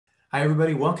Hi,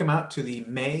 everybody. Welcome out to the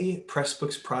May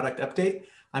Pressbooks product update.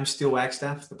 I'm Steel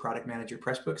Wagstaff, the product manager at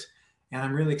Pressbooks, and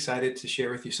I'm really excited to share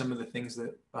with you some of the things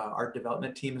that our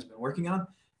development team has been working on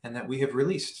and that we have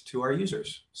released to our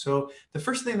users. So the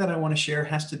first thing that I want to share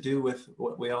has to do with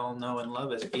what we all know and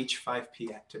love as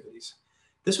H5P activities.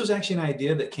 This was actually an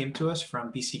idea that came to us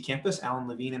from BC Campus, Alan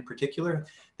Levine in particular.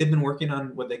 They've been working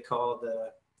on what they call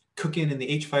the cooking in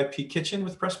the H5P kitchen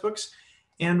with Pressbooks.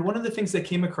 And one of the things that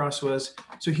came across was,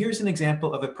 so here's an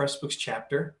example of a Pressbooks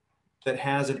chapter that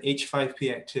has an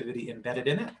H5P activity embedded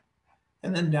in it.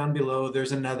 And then down below,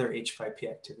 there's another H5P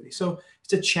activity. So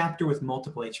it's a chapter with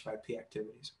multiple H5P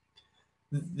activities.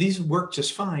 These work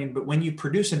just fine, but when you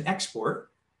produce an export,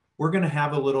 we're going to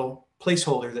have a little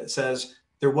placeholder that says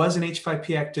there was an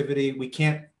H5P activity. We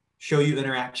can't show you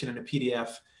interaction in a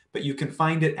PDF, but you can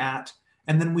find it at,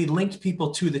 and then we linked people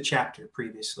to the chapter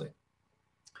previously.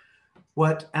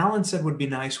 What Alan said would be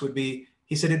nice would be,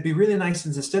 he said it'd be really nice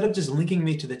instead of just linking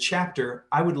me to the chapter,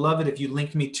 I would love it if you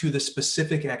linked me to the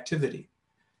specific activity,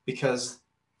 because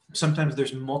sometimes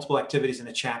there's multiple activities in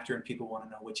a chapter and people want to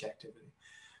know which activity.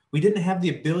 We didn't have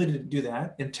the ability to do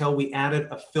that until we added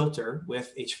a filter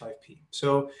with H5P.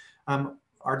 So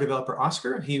our developer,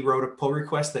 Oscar, he wrote a pull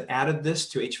request that added this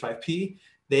to H5P.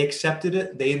 They accepted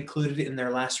it. They included it in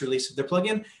their last release of their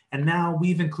plugin. And now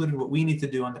we've included what we need to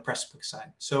do on the Pressbooks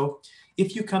side. So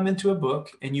if you come into a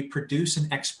book and you produce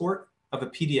an export of a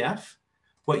PDF,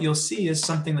 what you'll see is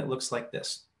something that looks like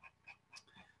this.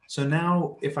 So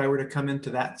now if I were to come into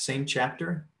that same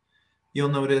chapter, you'll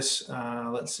notice,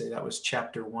 let's say that was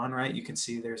chapter 1, right? You can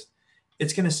see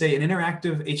it's going to say an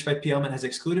interactive H5P element has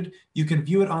excluded. You can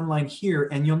view it online here,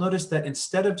 and you'll notice that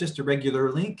instead of just a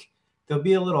regular link, there'll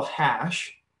be a little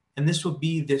hash, and this will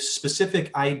be the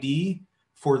specific ID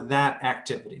for that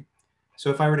activity. So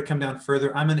if I were to come down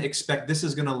further, I'm going to expect this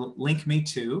is going to link me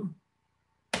to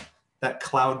that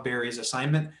Cloudberries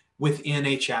assignment within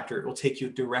a chapter. It will take you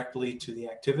directly to the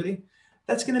activity.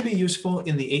 That's going to be useful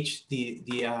in the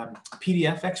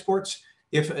PDF exports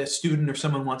if a student or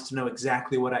someone wants to know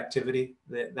exactly what activity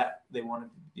that they want to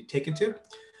be taken to.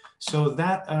 So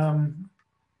that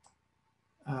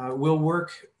will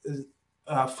work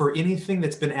for anything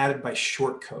that's been added by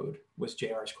shortcode, was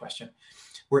JR's question.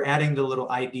 We're adding the little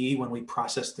ID when we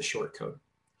process the shortcode.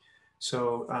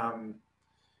 So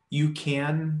you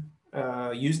can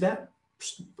use that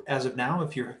as of now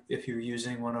if you're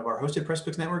using one of our hosted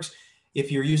Pressbooks networks.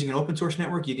 If you're using an open source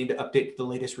network, you need to update the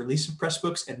latest release of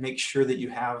Pressbooks and make sure that you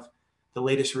have the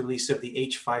latest release of the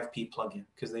H5P plugin,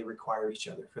 because they require each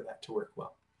other for that to work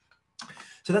well.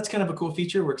 So that's kind of a cool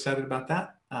feature. We're excited about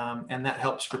that. And that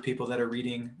helps for people that are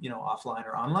reading, offline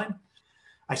or online.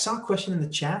 I saw a question in the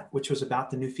chat, which was about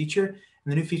the new feature.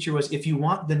 And the new feature was, if you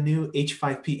want the new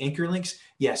H5P anchor links,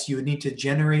 yes, you would need to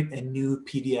generate a new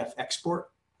PDF export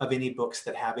of any books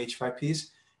that have H5Ps,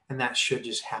 and that should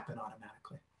just happen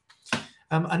automatically.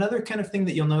 Another kind of thing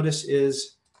that you'll notice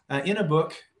is in a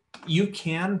book, you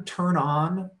can turn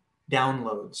on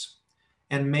downloads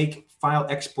and make file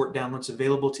export downloads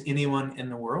available to anyone in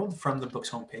the world from the book's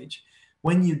homepage.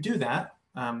 When you do that,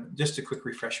 just a quick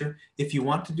refresher, if you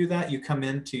want to do that, you come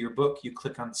into your book, you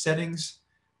click on settings,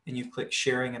 and you click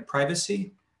sharing and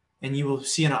privacy, and you will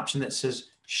see an option that says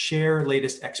share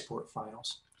latest export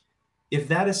files. If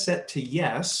that is set to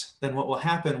yes, then what will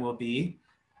happen will be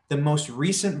the most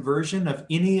recent version of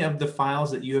any of the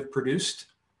files that you have produced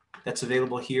that's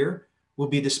available here will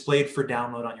be displayed for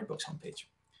download on your book's homepage.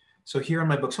 So here on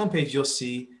my book's homepage, you'll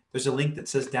see there's a link that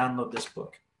says download this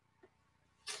book.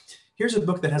 Here's a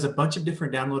book that has a bunch of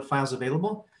different download files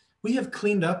available. We have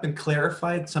cleaned up and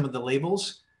clarified some of the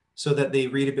labels so that they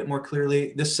read a bit more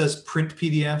clearly. This says print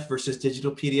PDF versus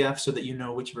digital PDF so that you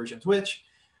know which version's which.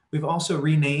 We've also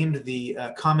renamed the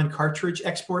common cartridge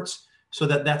exports so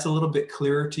that that's a little bit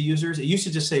clearer to users. It used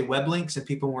to just say web links and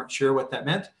people weren't sure what that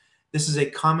meant. This is a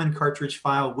common cartridge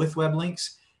file with web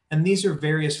links. And these are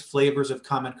various flavors of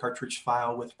common cartridge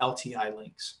file with LTI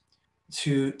links.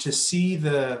 To see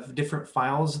the different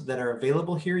files that are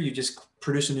available here, you just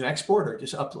produce a new export or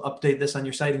just update this on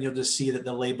your site, and you'll just see that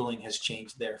the labeling has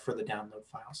changed there for the download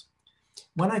files.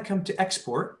 When I come to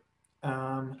export,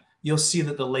 you'll see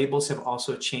that the labels have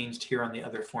also changed here on the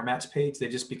other formats page. They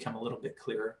just become a little bit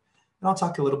clearer. And I'll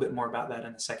talk a little bit more about that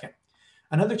in a second.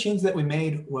 Another change that we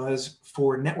made was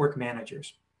for network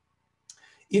managers.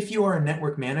 If you are a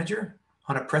network manager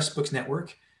on a Pressbooks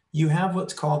network, you have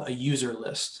what's called a user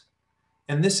list.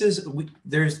 And this is,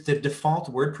 there's the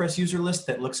default WordPress user list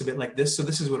that looks a bit like this. So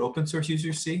this is what open source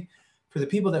users see. For the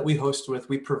people that we host with,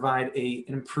 we provide an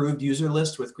improved user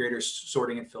list with greater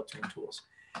sorting and filtering tools.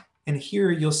 And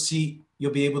here you'll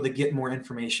be able to get more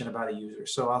information about a user.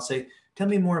 So I'll say, tell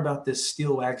me more about this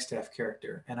Steel Wagstaff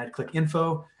character. And I'd click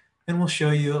info, and we'll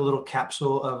show you a little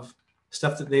capsule of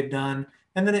stuff that they've done.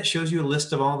 And then it shows you a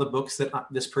list of all the books that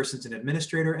this person's an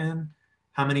administrator in,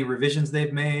 how many revisions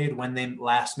they've made, when they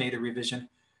last made a revision.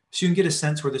 So you can get a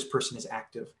sense where this person is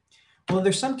active. Well,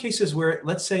 there's some cases where,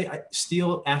 let's say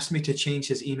Steel asked me to change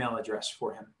his email address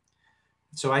for him.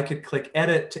 So I could click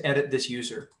edit to edit this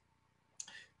user.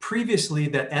 Previously,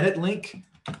 that edit link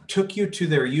took you to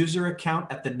their user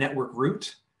account at the network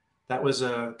root. That was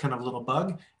a kind of little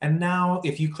bug. And now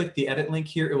if you click the edit link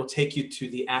here, it will take you to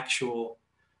the actual,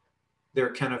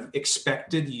 their kind of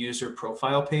expected user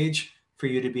profile page for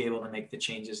you to be able to make the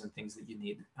changes and things that you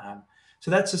need. So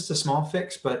that's just a small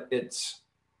fix, but it's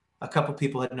a couple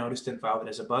people had noticed and filed it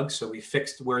as a bug. So we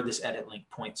fixed where this edit link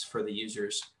points for the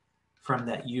users from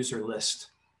that user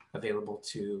list available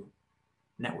to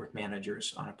network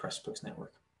managers on a Pressbooks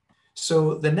network.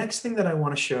 So the next thing that I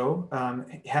want to show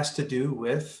has to do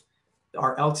with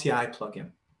our LTI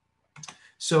plugin.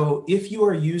 So if you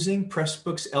are using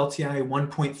Pressbooks LTI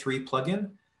 1.3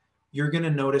 plugin, you're going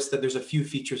to notice that there's a few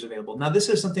features available. Now, this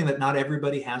is something that not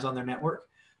everybody has on their network.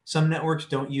 Some networks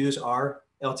don't use our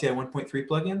LTI 1.3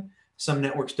 plugin. Some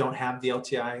networks don't have the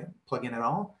LTI plugin at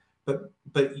all.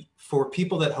 But for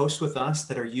people that host with us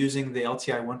that are using the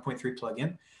LTI 1.3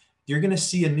 plugin, you're going to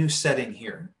see a new setting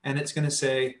here. And it's going to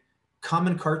say,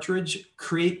 common cartridge,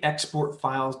 create export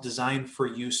files designed for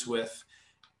use with.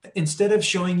 Instead of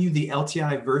showing you the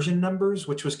LTI version numbers,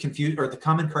 which was confused, or the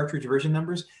common cartridge version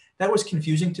numbers, that was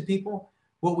confusing to people.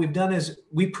 What we've done is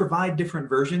we provide different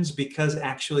versions because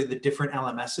actually the different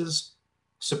LMSs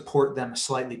support them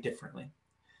slightly differently.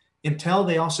 Until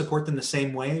they all support them the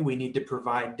same way, we need to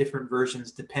provide different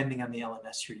versions depending on the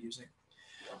LMS you're using.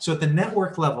 So at the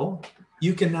network level,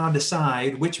 you can now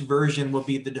decide which version will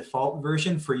be the default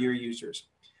version for your users.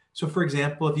 So for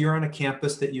example, if you're on a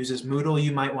campus that uses Moodle,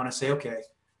 you might want to say, okay,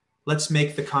 let's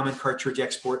make the common cartridge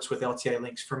exports with LTI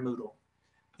links for Moodle.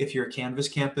 If you're a Canvas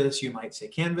campus, you might say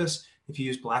Canvas. If you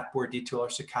use Blackboard, D2L, or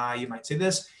Sakai, you might say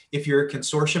this. If you're a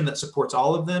consortium that supports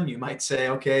all of them, you might say,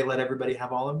 okay, let everybody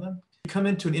have all of them. If you come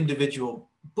into an individual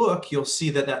book, you'll see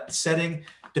that that setting,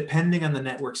 depending on the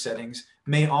network settings,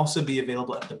 may also be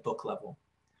available at the book level.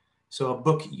 So a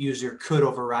book user could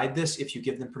override this if you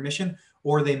give them permission,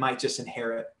 or they might just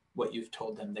inherit what you've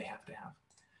told them they have to have.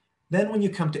 Then when you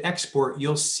come to export,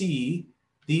 you'll see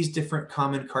these different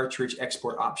common cartridge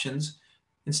export options.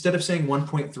 Instead of saying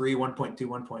 1.3, 1.2,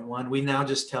 1.1, we now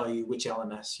just tell you which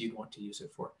LMS you'd want to use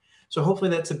it for. So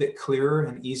hopefully that's a bit clearer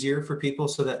and easier for people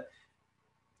so that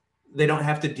they don't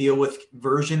have to deal with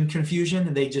version confusion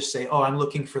and they just say, oh, I'm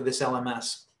looking for this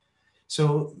LMS.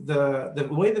 So the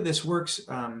way that this works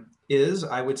is,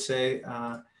 I would say,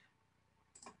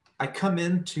 I come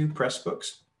into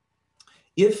Pressbooks.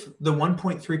 If the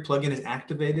 1.3 plugin is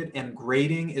activated and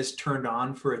grading is turned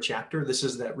on for a chapter, this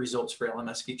is that results for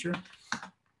LMS feature,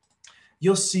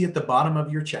 you'll see at the bottom of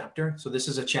your chapter, so this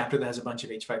is a chapter that has a bunch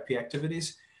of H5P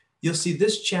activities, you'll see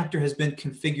this chapter has been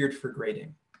configured for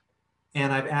grading.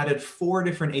 And I've added 4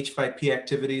 different H5P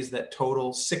activities that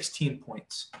total 16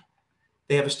 points.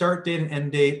 They have a start date and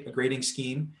end date, a grading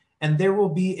scheme, and there will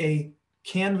be a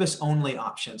Canvas only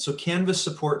option. So Canvas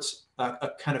supports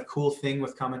a kind of cool thing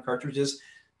with common cartridges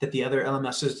that the other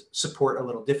LMSs support a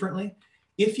little differently.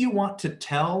 If you want to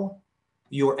tell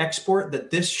your export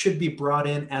that this should be brought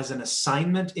in as an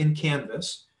assignment in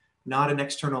Canvas, not an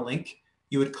external link,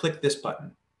 you would click this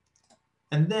button.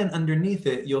 And then underneath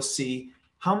it, you'll see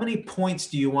how many points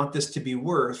do you want this to be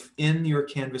worth in your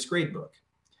Canvas gradebook.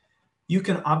 You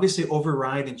can obviously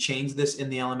override and change this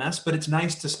in the LMS, but it's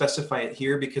nice to specify it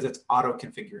here because it's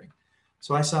auto-configuring.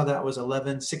 So I saw that was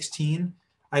 11, 16.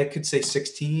 I could say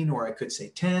 16, or I could say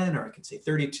 10, or I could say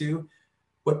 32.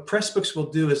 What Pressbooks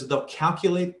will do is they'll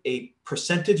calculate a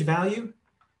percentage value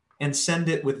and send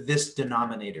it with this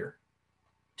denominator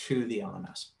to the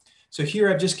LMS. So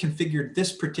here I've just configured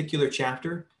this particular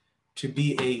chapter to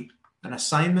be an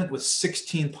assignment with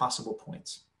 16 possible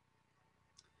points.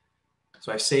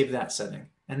 So I saved that setting.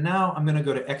 And now I'm going to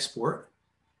go to export.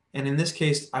 And in this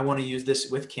case, I want to use this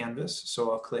with Canvas.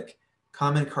 So I'll click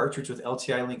Common Cartridge with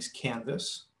LTI Links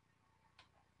Canvas.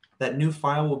 That new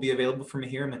file will be available for me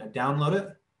here. I'm going to download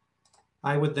it.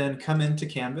 I would then come into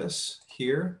Canvas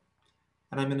here,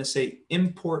 and I'm going to say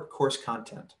Import Course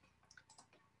Content.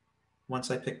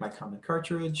 Once I pick my common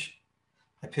cartridge,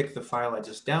 I pick the file I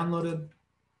just downloaded,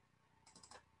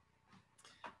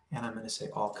 and I'm going to say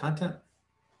All Content.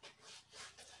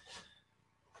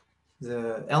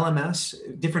 The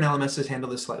LMS, different LMSs handle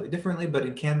this slightly differently, but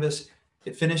in Canvas,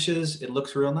 It finishes, it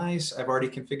looks real nice. I've already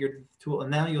configured the tool.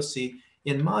 And now you'll see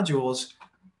in modules,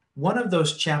 one of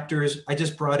those chapters I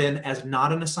just brought in as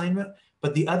not an assignment,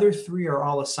 but the other 3 are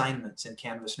all assignments in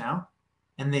Canvas now.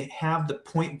 And they have the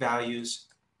point values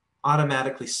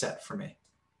automatically set for me.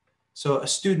 So a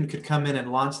student could come in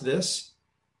and launch this.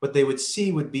 What they would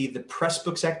see would be the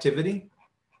Pressbooks activity.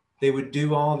 They would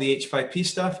do all the H5P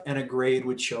stuff, and a grade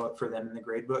would show up for them in the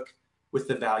gradebook with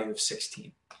the value of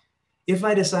 16. If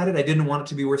I decided I didn't want it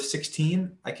to be worth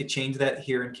 16, I could change that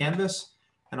here in Canvas,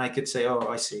 and I could say, oh,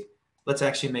 I see. Let's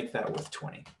actually make that worth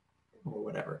 20 or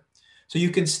whatever. So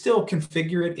you can still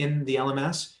configure it in the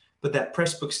LMS, but that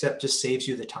Pressbook step just saves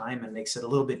you the time and makes it a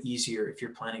little bit easier if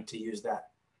you're planning to use that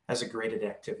as a graded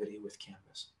activity with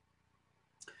Canvas.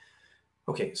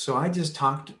 Okay, so I just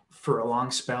talked for a long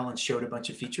spell and showed a bunch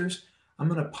of features. I'm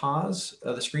going to pause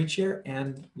the screen share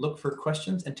and look for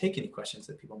questions and take any questions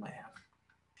that people might have.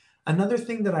 Another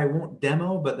thing that I won't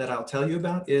demo, but that I'll tell you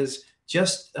about is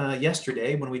just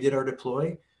yesterday when we did our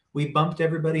deploy, we bumped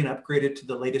everybody and upgraded to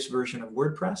the latest version of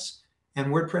WordPress. And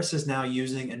WordPress is now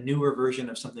using a newer version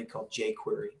of something called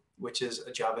jQuery, which is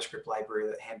a JavaScript library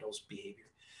that handles behavior.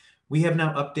 We have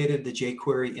now updated the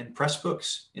jQuery in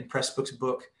Pressbooks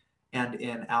Book, and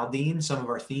in Aldine, some of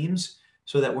our themes,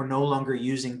 so that we're no longer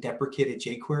using deprecated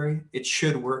jQuery. It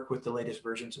should work with the latest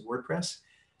versions of WordPress.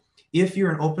 If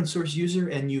you're an open source user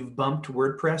and you've bumped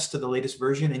WordPress to the latest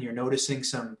version and you're noticing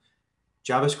some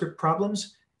JavaScript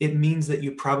problems, it means that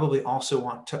you probably also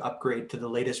want to upgrade to the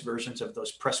latest versions of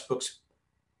those Pressbooks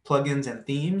plugins and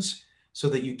themes so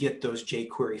that you get those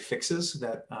jQuery fixes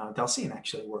that Delcine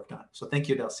actually worked on. So thank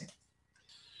you, Delcine.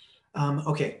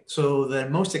 Okay, so the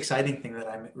most exciting thing that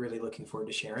I'm really looking forward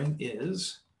to sharing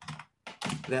is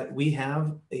that we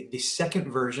have the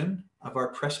second version of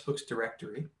our Pressbooks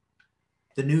Directory,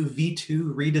 the new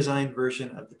V2 redesigned version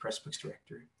of the Pressbooks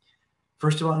Directory.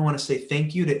 First of all, I want to say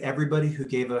thank you to everybody who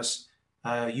gave us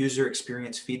user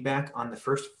experience feedback on the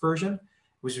first version. It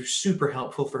was super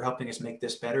helpful for helping us make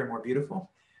this better and more beautiful.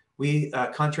 We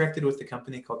contracted with a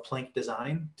company called Plank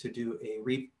Design to do a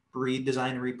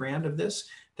redesign and rebrand of this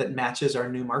that matches our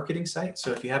new marketing site.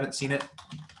 So if you haven't seen it,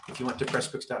 if you went to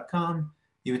pressbooks.com,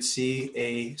 you would see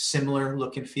a similar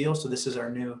look and feel. So this is our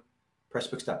new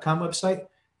pressbooks.com website,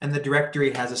 and the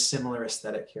directory has a similar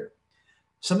aesthetic here.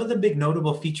 Some of the big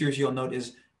notable features you'll note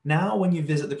is now when you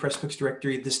visit the Pressbooks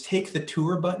directory, this Take the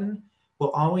Tour button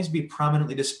will always be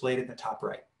prominently displayed in the top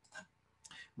right.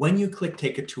 When you click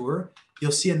Take a Tour,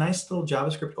 you'll see a nice little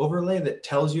JavaScript overlay that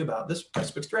tells you about this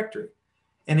Pressbooks directory.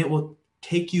 And it will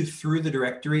take you through the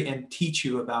directory and teach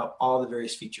you about all the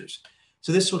various features.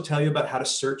 So this will tell you about how to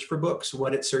search for books,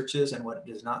 what it searches and what it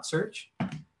does not search.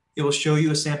 It will show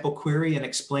you a sample query and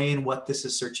explain what this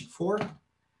is searching for.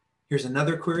 Here's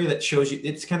another query that shows you,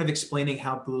 it's kind of explaining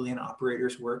how Boolean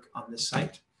operators work on this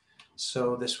site.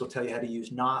 So this will tell you how to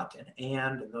use not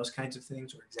and those kinds of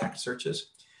things, or exact searches.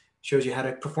 Shows you how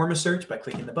to perform a search by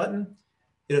clicking the button.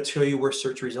 It'll show you where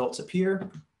search results appear.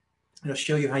 It'll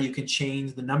show you how you can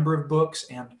change the number of books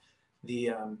and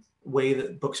the way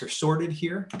that books are sorted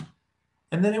here.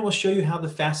 And then it will show you how the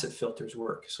facet filters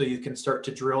work. So you can start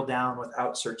to drill down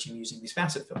without searching using these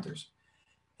facet filters.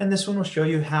 And this one will show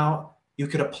you how you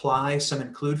could apply some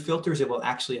include filters. It will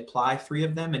actually apply 3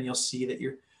 of them, and you'll see that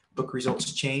your book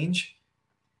results change.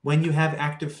 When you have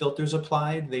active filters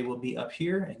applied, they will be up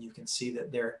here, and you can see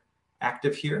that they're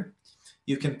active here.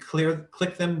 You can clear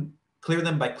them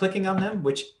by clicking on them,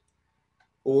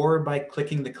 or by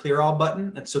clicking the Clear All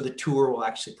button, and so the tour will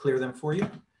actually clear them for you.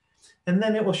 And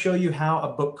then it will show you how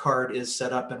a book card is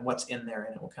set up and what's in there,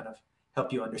 and it will kind of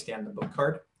help you understand the book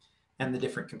card and the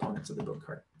different components of the book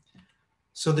card.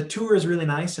 So the tour is really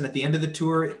nice, and at the end of the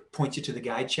tour, it points you to the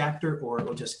guide chapter, or it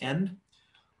will just end.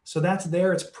 So that's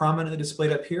there. It's prominently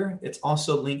displayed up here. It's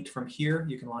also linked from here.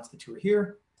 You can launch the tour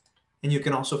here, and you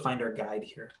can also find our guide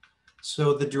here.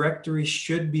 So the directory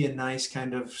should be a nice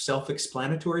kind of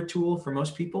self-explanatory tool for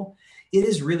most people. It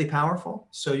is really powerful.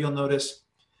 So you'll notice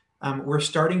we're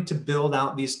starting to build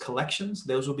out these collections.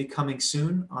 Those will be coming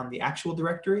soon on the actual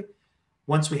directory.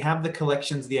 Once we have the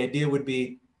collections, the idea would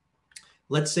be,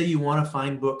 let's say you want to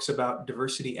find books about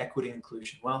diversity, equity,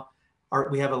 inclusion. Well,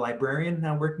 we have a librarian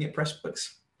now working at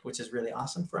Pressbooks, which is really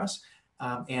awesome for us.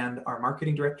 And our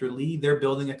marketing director, Lee, they're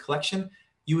building a collection.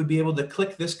 You would be able to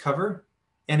click this cover,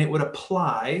 and it would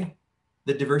apply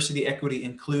the diversity, equity,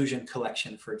 inclusion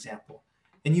collection, for example.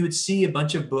 And you would see a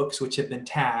bunch of books which have been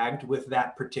tagged with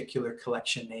that particular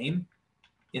collection name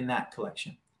in that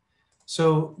collection.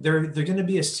 So they're going to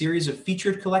be a series of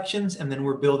featured collections, and then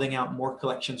we're building out more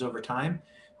collections over time,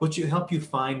 which will help you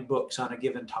find books on a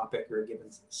given topic or a given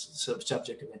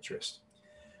subject of interest.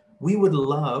 We would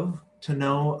love to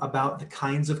know about the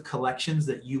kinds of collections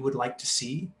that you would like to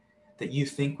see, that you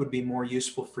think would be more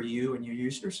useful for you and your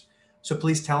users. So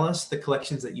please tell us the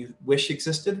collections that you wish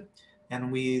existed.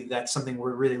 And that's something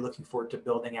we're really looking forward to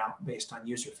building out based on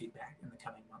user feedback in the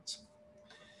coming months.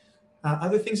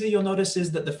 Other things that you'll notice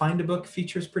is that the Find a Book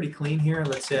feature is pretty clean here.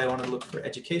 Let's say I want to look for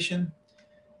education.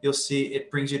 You'll see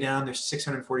it brings you down. There's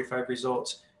 645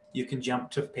 results. You can jump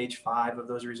to page 5 of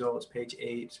those results, page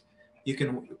 8. You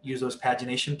can use those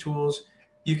pagination tools.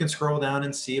 You can scroll down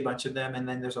and see a bunch of them. And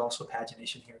then there's also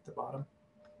pagination here at the bottom.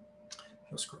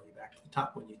 It'll scroll you back to the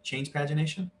top when you change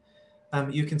pagination.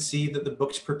 You can see that the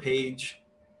books per page,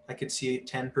 I could see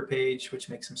 10 per page, which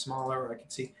makes them smaller, or I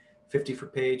could see 50 per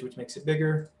page, which makes it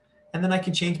bigger. And then I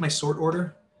can change my sort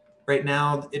order. Right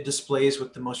now, it displays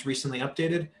with the most recently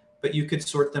updated, but you could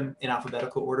sort them in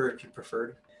alphabetical order if you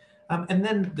preferred. And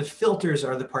then the filters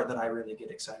are the part that I really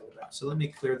get excited about. So let me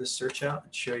clear this search out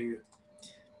and show you.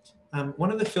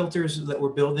 One of the filters that we're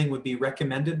building would be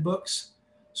recommended books.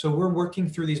 So we're working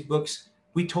through these books.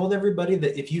 We told everybody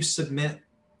that if you submit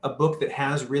a book that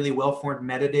has really well-formed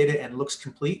metadata and looks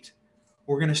complete,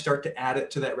 we're going to start to add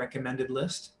it to that recommended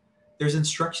list. There's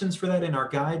instructions for that in our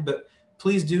guide, but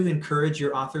please do encourage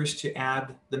your authors to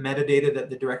add the metadata that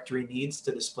the directory needs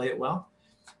to display it well.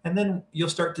 And then you'll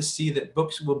start to see that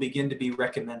books will begin to be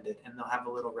recommended, and they'll have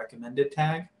a little recommended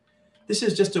tag. This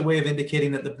is just a way of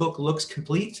indicating that the book looks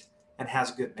complete and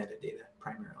has good metadata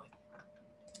primarily.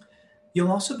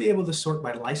 You'll also be able to sort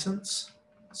by license.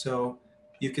 So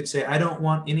you could say, I don't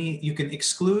want any, you can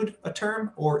exclude a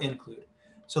term or include.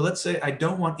 So let's say I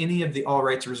don't want any of the all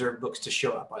rights reserved books to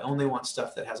show up. I only want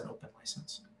stuff that has an open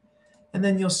license. And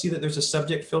then you'll see that there's a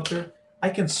subject filter. I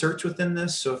can search within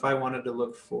this. So if I wanted to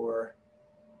look for,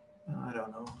 I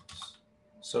don't know,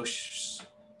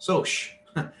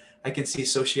 I can see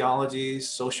sociology,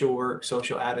 social work,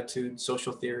 social attitude,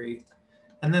 social theory.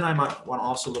 And then I might want to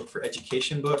also look for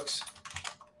education books.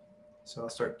 So I'll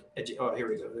start, oh, here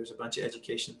we go. There's a bunch of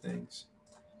education things.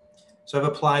 So I've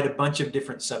applied a bunch of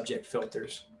different subject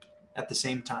filters at the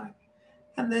same time.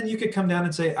 And then you could come down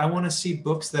and say, I want to see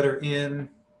books that are in,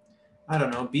 I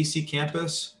don't know, BC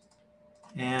campus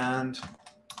and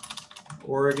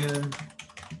Oregon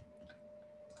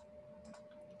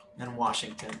and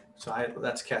Washington. So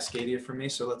that's Cascadia for me.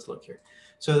 So let's look here.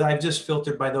 So I've just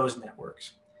filtered by those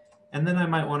networks. And then I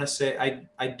might want to say,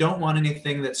 I don't want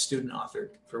anything that's student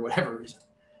authored for whatever reason.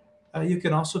 You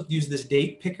can also use this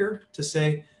date picker to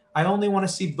say, I only want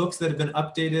to see books that have been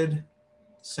updated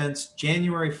since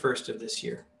January 1st of this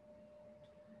year.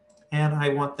 And I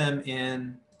want them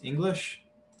in English.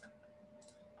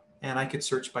 And I could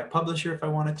search by publisher if I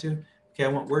wanted to. Okay, I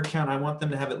want word count. I want them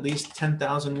to have at least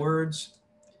 10,000 words.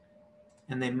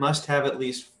 And they must have at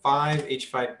least 4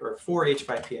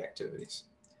 H5P activities.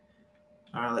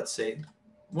 Let's say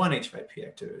 1 H5P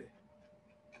activity.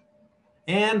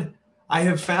 And I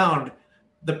have found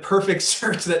the perfect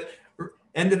search that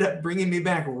ended up bringing me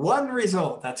back one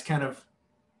result. That's kind of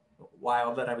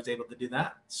wild that I was able to do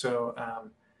that. So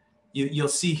you'll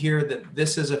see here that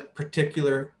this is a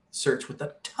particular search with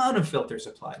a ton of filters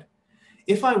applied.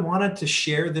 If I wanted to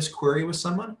share this query with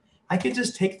someone, I could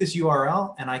just take this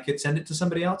URL and I could send it to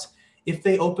somebody else. If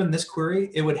they open this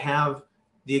query, it would have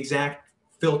the exact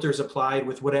filters applied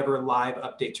with whatever live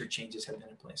updates or changes have been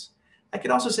in place. I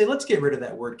could also say, let's get rid of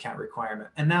that word count requirement.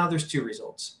 And now there's 2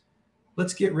 results.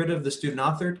 Let's get rid of the student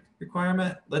authored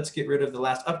requirement. Let's get rid of the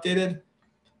last updated.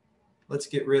 Let's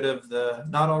get rid of the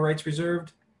not all rights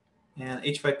reserved and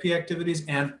H5P activities.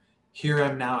 And here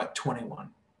I'm now at 21.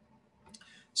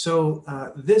 So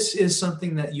this is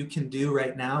something that you can do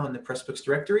right now in the Pressbooks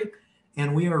Directory.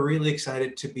 And we are really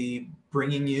excited to be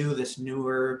bringing you this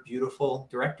newer, beautiful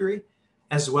directory,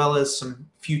 as well as some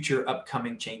future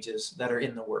upcoming changes that are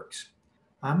in the works.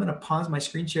 I'm going to pause my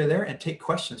screen share there and take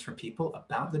questions from people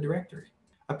about the directory.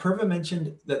 Apurva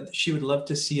mentioned that she would love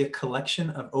to see a collection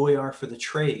of OER for the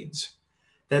trades.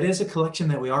 That is a collection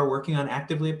that we are working on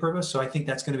actively, Apurva, so I think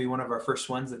that's going to be one of our first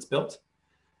ones that's built.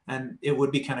 And it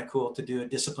would be kind of cool to do a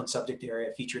discipline subject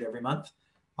area featured every month.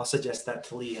 I'll suggest that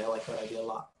to Lee. I like that idea a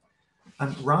lot.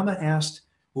 Rama asked,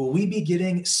 will we be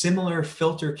getting similar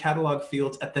filter catalog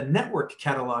fields at the network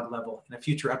catalog level in a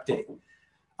future update?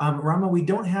 Rama, we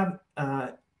don't have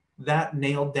that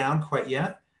nailed down quite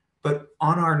yet, but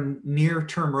on our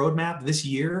near-term roadmap this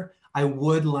year, I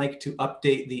would like to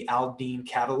update the Aldine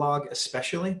catalog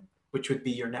especially, which would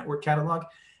be your network catalog.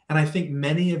 And I think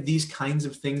many of these kinds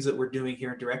of things that we're doing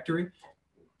here in Directory,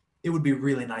 it would be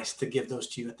really nice to give those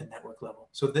to you at the network level.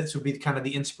 So this would be kind of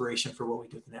the inspiration for what we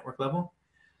do at the network level.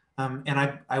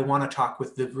 And I want to talk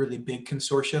with the really big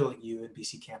consortia like you and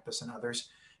BC Campus and others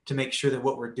to make sure that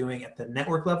what we're doing at the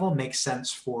network level makes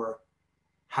sense for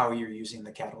how you're using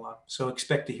the catalog. So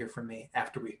expect to hear from me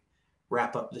after we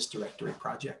wrap up this directory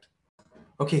project.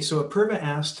 Okay, so Apurva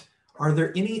asked, are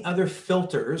there any other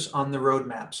filters on the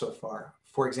roadmap so far?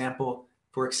 For example,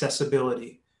 for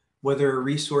accessibility, whether a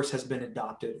resource has been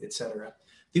adopted, etc.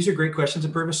 These are great questions,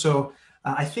 Apurva. So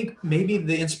I think maybe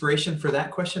the inspiration for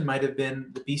that question might have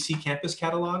been the BC Campus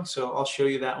catalog. So I'll show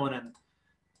you that one,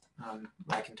 and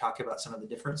I can talk about some of the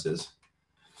differences.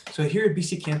 So here at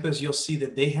BC Campus, you'll see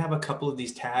that they have a couple of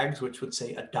these tags, which would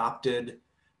say adopted,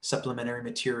 supplementary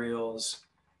materials,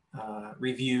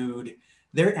 reviewed.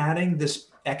 They're adding this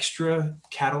extra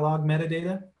catalog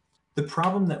metadata. The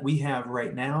problem that we have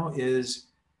right now is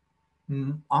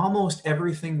almost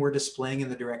everything we're displaying in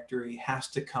the directory has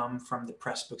to come from the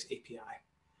Pressbooks API,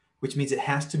 which means it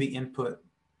has to be input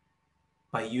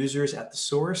by users at the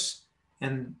source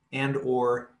and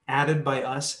or added by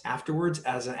us afterwards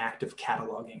as an act of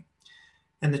cataloging.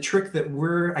 And the trick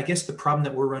that I guess the problem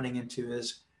that we're running into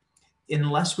is,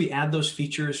 unless we add those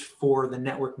features for the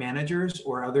network managers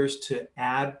or others to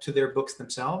add to their books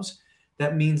themselves,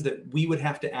 that means that we would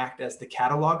have to act as the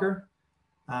cataloger.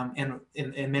 And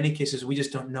in many cases, we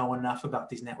just don't know enough about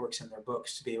these networks and their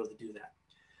books to be able to do that.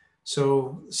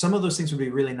 So some of those things would be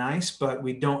really nice, but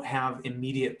we don't have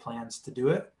immediate plans to do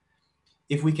it.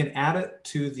 If we can add it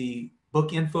to the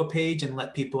book info page and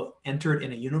let people enter it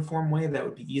in a uniform way, that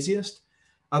would be easiest.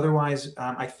 Otherwise,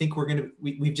 I think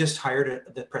we've just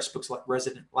hired the Pressbooks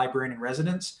librarian in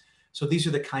residence. So these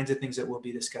are the kinds of things that we'll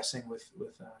be discussing with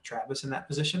Travis in that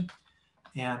position.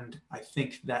 And I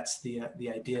think that's the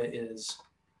idea is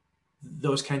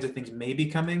those kinds of things may be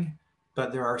coming,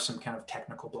 but there are some kind of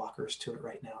technical blockers to it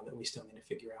right now that we still need to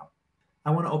figure out.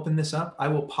 I want to open this up. I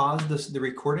will pause the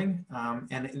recording,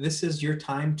 and this is your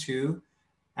time to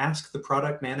ask the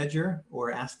product manager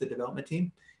or ask the development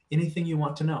team anything you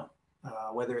want to know,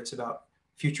 whether it's about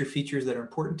future features that are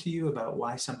important to you, about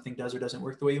why something does or doesn't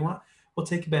work the way you want. We'll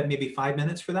take about maybe 5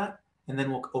 minutes for that, and then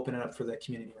we'll open it up for the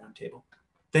community roundtable.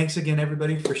 Thanks again,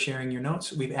 everybody, for sharing your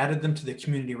notes. We've added them to the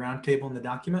community roundtable in the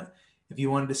document. If you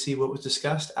wanted to see what was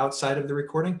discussed outside of the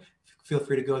recording, feel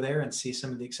free to go there and see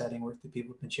some of the exciting work that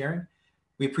people have been sharing.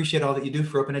 We appreciate all that you do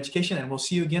for open education, and we'll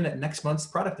see you again at next month's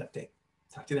product update.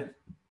 Talk to you then.